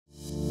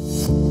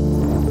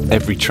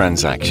Every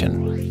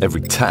transaction,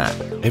 every tap,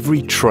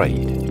 every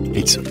trade,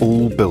 it's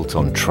all built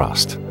on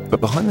trust.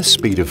 But behind the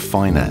speed of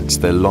finance,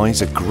 there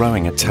lies a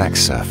growing attack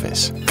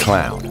surface.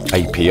 Cloud,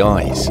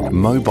 APIs,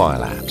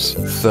 mobile apps,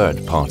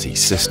 third-party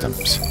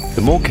systems.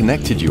 The more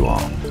connected you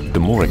are, the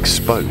more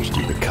exposed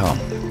you become.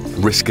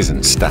 Risk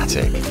isn't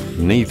static,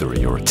 neither are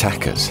your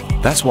attackers.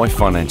 That's why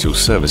financial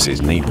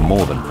services need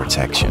more than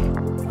protection.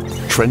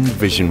 Trend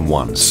Vision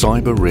One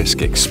Cyber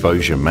Risk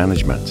Exposure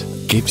Management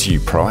gives you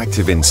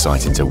proactive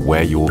insight into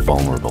where you're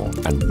vulnerable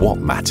and what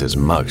matters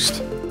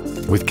most.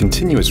 With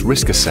continuous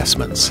risk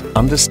assessments,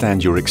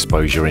 understand your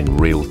exposure in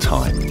real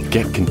time.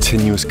 Get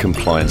continuous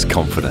compliance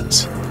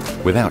confidence.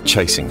 Without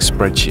chasing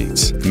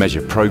spreadsheets,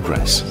 measure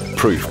progress,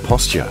 prove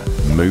posture,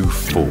 move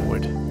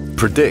forward.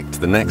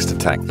 Predict the next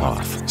attack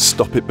path.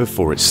 Stop it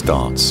before it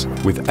starts.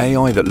 With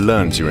AI that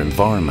learns your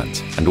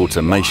environment and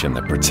automation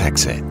that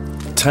protects it.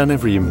 Turn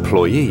every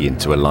employee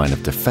into a line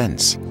of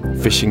defense.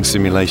 Phishing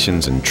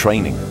simulations and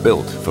training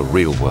built for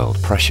real-world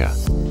pressure.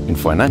 In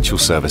financial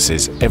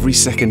services, every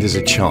second is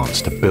a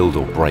chance to build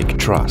or break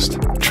trust.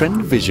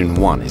 Trend Vision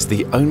One is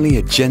the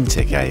only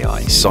agentic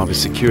AI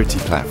cybersecurity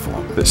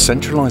platform that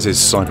centralizes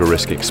cyber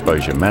risk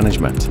exposure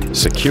management,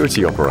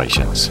 security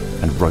operations,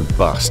 and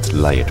robust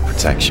layered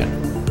protection.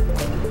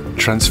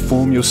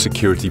 Transform your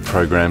security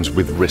programs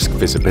with risk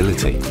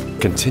visibility,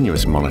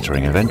 continuous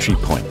monitoring of entry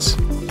points,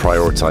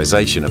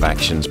 prioritization of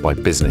actions by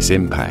business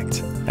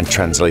impact, and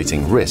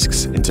translating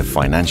risks into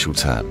financial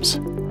terms.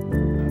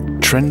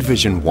 Trend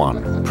Vision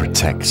One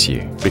protects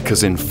you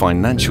because in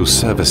financial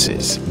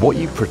services, what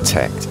you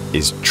protect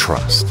is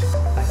trust.